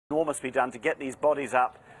More must be done to get these bodies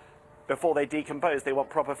up before they decompose. They want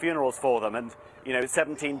proper funerals for them, and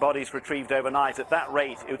 17 bodies retrieved overnight. At that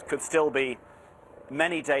rate, it could still be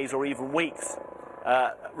many days or even weeks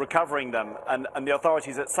recovering them, and the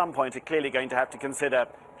authorities at some point are clearly going to have to consider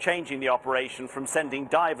changing the operation from sending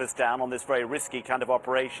divers down on this very risky kind of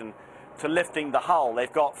operation to lifting the hull.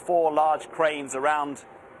 They've got 4 large cranes around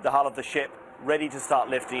the hull of the ship ready to start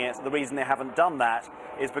lifting it. The reason they haven't done that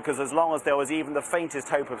is because as long as there was even the faintest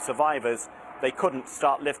hope of survivors, they couldn't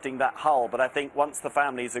start lifting that hull. But I think once the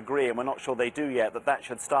families agree, and we're not sure they do yet, that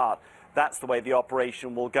should start, that's the way the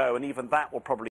operation will go, and even that will probably